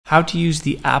How to use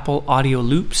the Apple Audio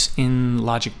Loops in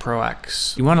Logic Pro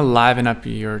X. You want to liven up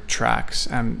your tracks.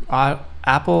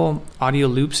 Apple Audio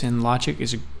Loops in Logic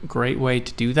is a great way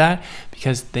to do that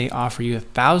because they offer you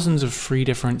thousands of free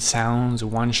different sounds,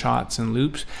 one-shots, and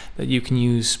loops that you can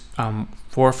use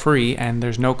for free, and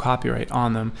there's no copyright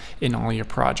on them in all your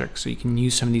projects. So you can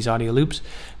use some of these audio loops,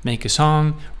 make a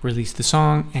song, release the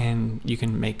song, and you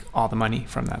can make all the money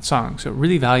from that song. So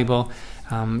really valuable,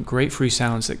 great free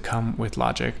sounds that come with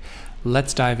Logic.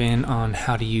 Let's dive in on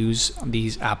how to use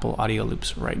these Apple Audio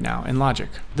Loops right now in Logic.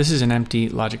 This is an empty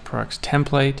Logic Pro X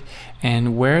template,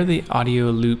 and where the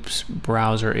Audio Loops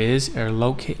browser is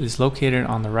located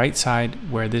on the right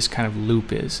side where this kind of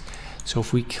loop is. So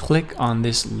if we click on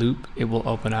this loop, it will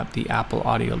open up the Apple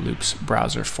Audio Loops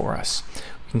browser for us.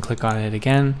 We can click on it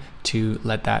again to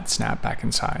let that snap back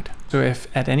inside. So if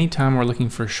at any time we're looking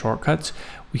for shortcuts,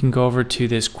 we can go over to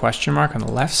this question mark on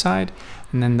the left side,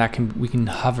 and then we can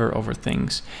hover over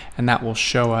things, and that will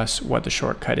show us what the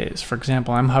shortcut is. For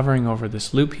example, I'm hovering over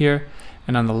this loop here,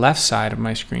 and on the left side of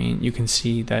my screen, you can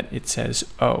see that it says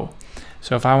O.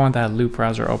 So if I want that loop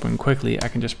browser open quickly, I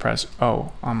can just press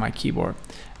O on my keyboard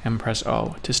and press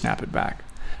O to snap it back.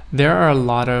 There are a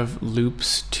lot of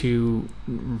loops to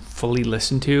fully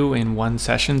listen to in one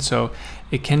session, so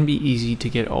it can be easy to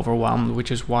get overwhelmed,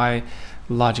 which is why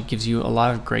Logic gives you a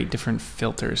lot of great different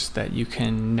filters that you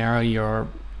can narrow your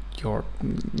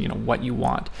what you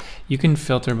want. You can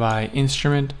filter by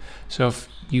instrument, so if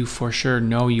you for sure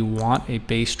know you want a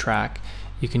bass track,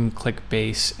 you can click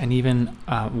bass, and even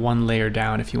one layer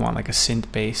down if you want like a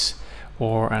synth bass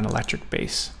or an electric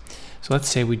bass. So let's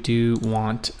say we do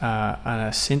want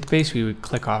a synth bass, we would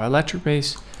click off electric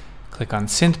bass, click on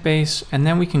synth bass, and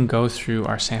then we can go through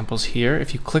our samples here.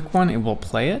 If you click one, it will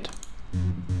play it.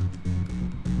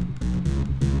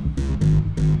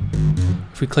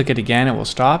 If we click it again, it will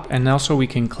stop. And also we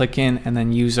can click in and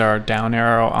then use our down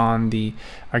arrow on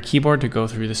our keyboard to go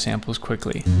through the samples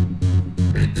quickly.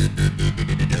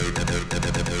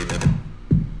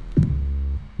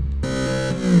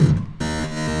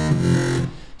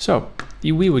 So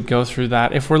we would go through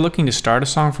that. If we're looking to start a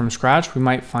song from scratch, we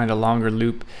might find a longer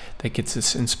loop that gets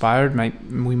us inspired.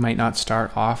 We might not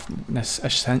start off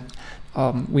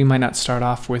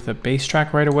with a bass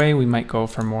track right away. We might go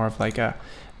for more of like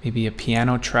maybe a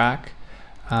piano track.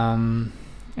 And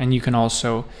you can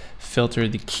also filter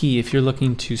the key. If you're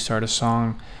looking to start a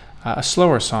song, a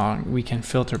slower song, we can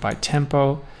filter by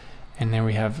tempo. And then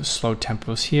we have slow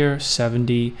tempos here,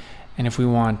 70. And if we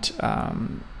want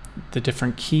the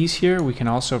different keys here, we can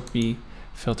also be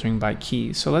filtering by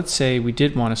keys. So let's say we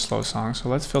did want a slow song, so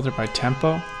let's filter by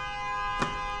tempo.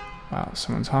 Wow,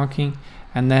 someone's honking.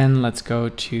 And then let's go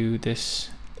to this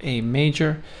A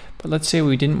major, but let's say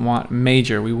we didn't want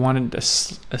major, we wanted a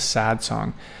sad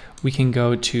song. We can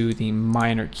go to the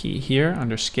minor key here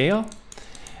under scale,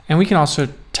 and we can also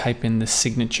type in the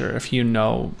signature if you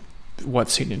know what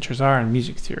signatures are in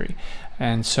music theory.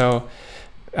 And so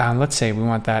let's say we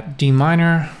want that D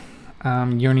minor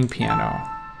yearning piano.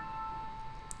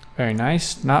 Very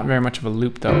nice. Not very much of a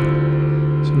loop though.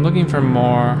 So I'm looking for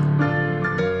more.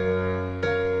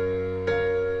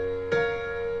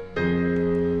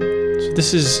 So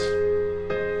this is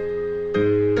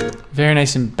very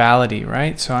nice and ballady,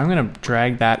 right? So I'm going to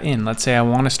drag that in. Let's say I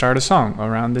want to start a song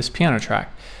around this piano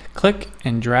track. Click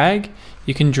and drag.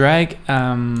 You can drag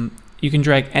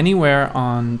anywhere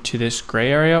onto this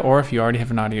gray area, or if you already have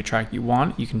an audio track you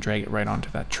want, you can drag it right onto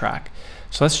that track.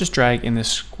 So let's just drag in this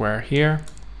square here,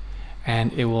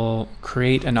 and it will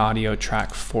create an audio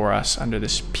track for us under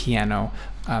this piano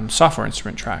software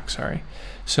instrument track, sorry.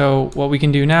 So what we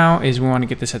can do now is we want to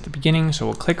get this at the beginning, so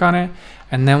we'll click on it,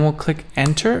 and then we'll click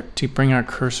enter to bring our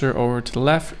cursor over to the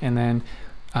left, and then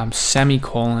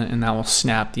semicolon, and that will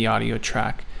snap the audio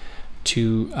track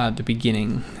to the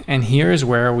beginning. And here is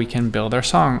where we can build our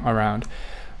song around.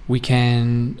 We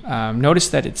can notice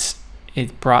that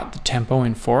it brought the tempo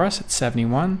in for us at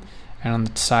 71, and on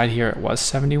the side here it was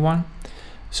 71.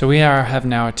 So we have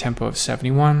now a tempo of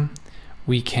 71.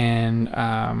 We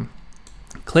can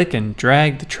click and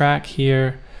drag the track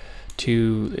here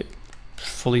to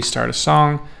fully start a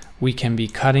song. We can be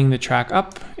cutting the track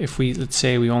up if let's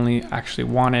say we only actually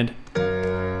wanted,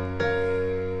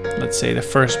 let's say, the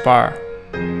first bar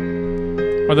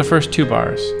or the first 2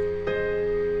 bars.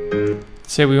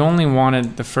 Let's say we only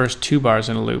wanted the first 2 bars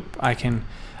in a loop. I can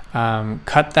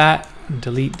cut that and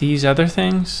delete these other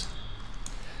things.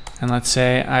 And let's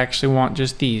say I actually want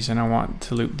just these and I want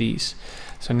to loop these.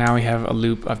 So now we have a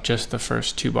loop of just the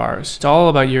first 2 bars. It's all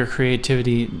about your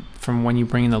creativity from when you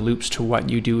bring in the loops to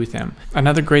what you do with them.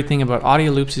 Another great thing about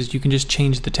audio loops is you can just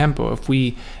change the tempo. If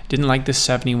we didn't like the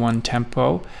 71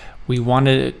 tempo, we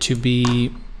wanted it to be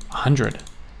 100.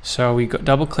 So we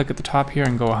double click at the top here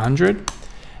and go 100.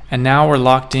 And now we're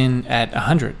locked in at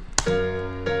 100.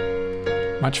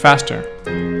 Much faster.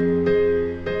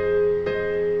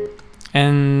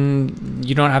 And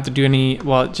you don't have to do any,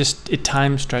 well, it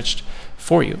time stretched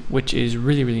for you, which is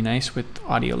really, really nice with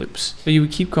audio loops. So you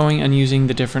would keep going and using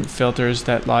the different filters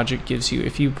that Logic gives you.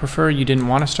 If you prefer, you didn't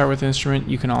want to start with instrument,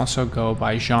 you can also go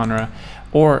by genre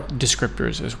or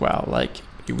descriptors as well. Like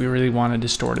we really want a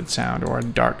distorted sound or a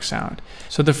dark sound.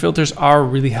 So the filters are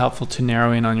really helpful to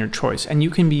narrow in on your choice. And you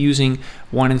can be using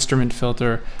one instrument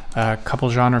filter, a couple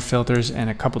genre filters, and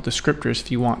a couple descriptors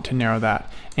if you want to narrow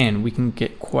that in. We can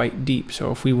get quite deep.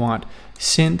 So if we want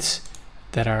synths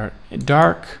that are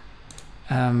dark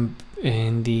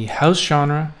in the house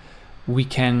genre, we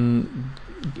can,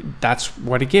 that's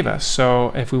what it gave us. So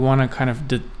if we want to kind of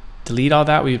delete all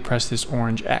that, we would press this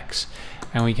orange X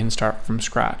and we can start from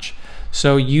scratch.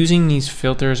 So using these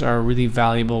filters are a really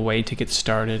valuable way to get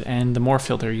started, and the more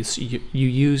filter you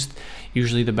use,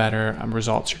 usually the better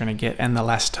results you're going to get, and the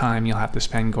less time you'll have to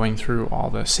spend going through all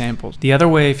the samples. The other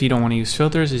way, if you don't want to use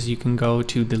filters, is you can go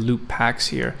to the loop packs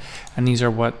here, and these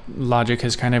are what Logic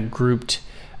has kind of grouped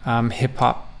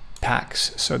hip-hop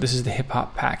packs. So this is the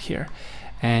hip-hop pack here,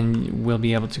 and we'll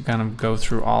be able to kind of go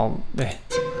through all the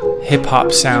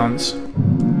hip-hop sounds.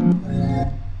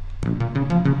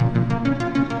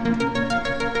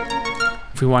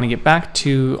 If we want to get back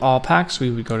to all packs,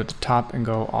 we would go to the top and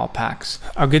go all packs.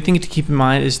 A good thing to keep in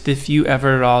mind is if you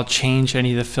ever at all change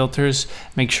any of the filters,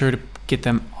 make sure to get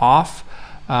them off.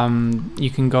 You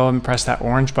can go and press that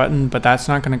orange button, but that's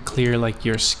not going to clear like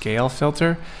your scale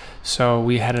filter. So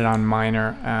we had it on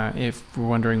minor. If we're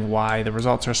wondering why the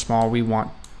results are small, we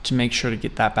want to make sure to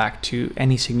get that back to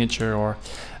any signature or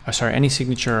any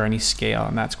signature or any scale,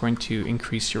 and that's going to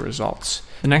increase your results.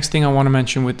 The next thing I want to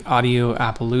mention with audio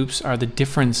Apple loops are the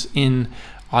difference in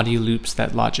audio loops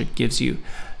that Logic gives you.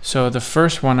 So the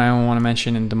first one I want to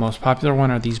mention, and the most popular one,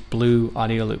 are these blue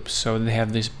audio loops. So they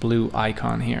have this blue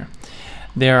icon here.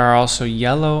 There are also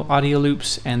yellow audio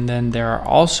loops, and then there are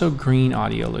also green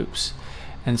audio loops.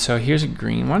 And so here's a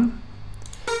green one.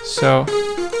 So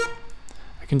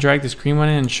I can drag this green one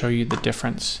in and show you the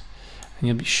difference.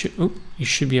 And you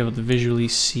should be able to visually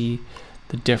see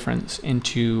the difference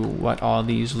into what all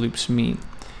these loops mean.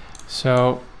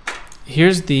 So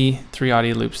here's the 3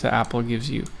 audio loops that Apple gives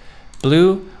you.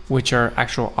 Blue, which are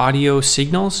actual audio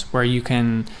signals where you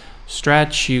can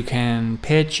stretch, you can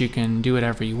pitch, you can do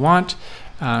whatever you want.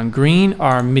 Green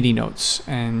are MIDI notes,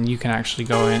 and you can actually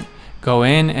go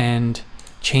in and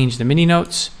change the MIDI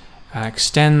notes,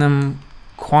 extend them,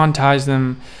 quantize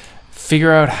them,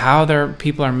 figure out how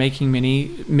people are making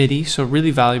MIDI, so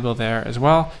really valuable there as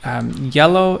well.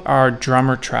 Yellow are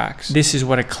drummer tracks. This is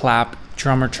what a clap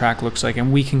drummer track looks like,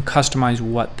 and we can customize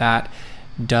what that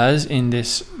does in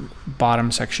this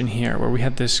bottom section here, where we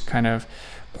have this kind of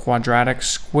quadratic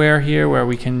square here where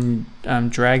we can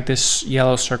drag this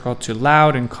yellow circle to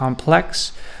loud and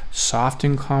complex, soft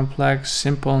and complex,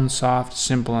 simple and soft,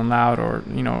 simple and loud, or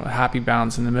happy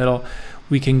balance in the middle.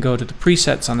 We can go to the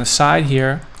presets on the side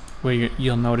here where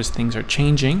you'll notice things are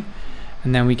changing,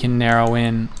 and then we can narrow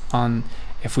in on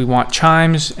if we want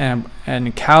chimes and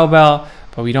a cowbell,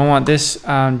 but we don't want this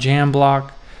jam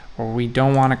block, or we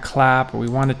don't want a clap, or we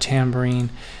want a tambourine,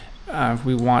 if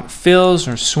we want fills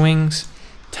or swings.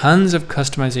 Tons of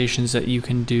customizations that you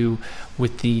can do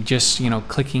with the just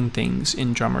clicking things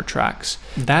in drummer tracks.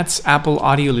 That's Apple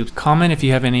Audio Loops. Comment if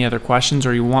you have any other questions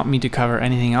or you want me to cover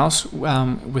anything else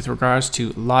with regards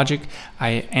to Logic.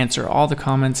 I answer all the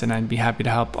comments and I'd be happy to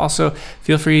help. Also,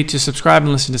 feel free to subscribe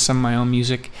and listen to some of my own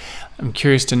music. I'm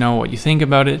curious to know what you think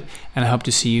about it, and I hope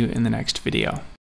to see you in the next video.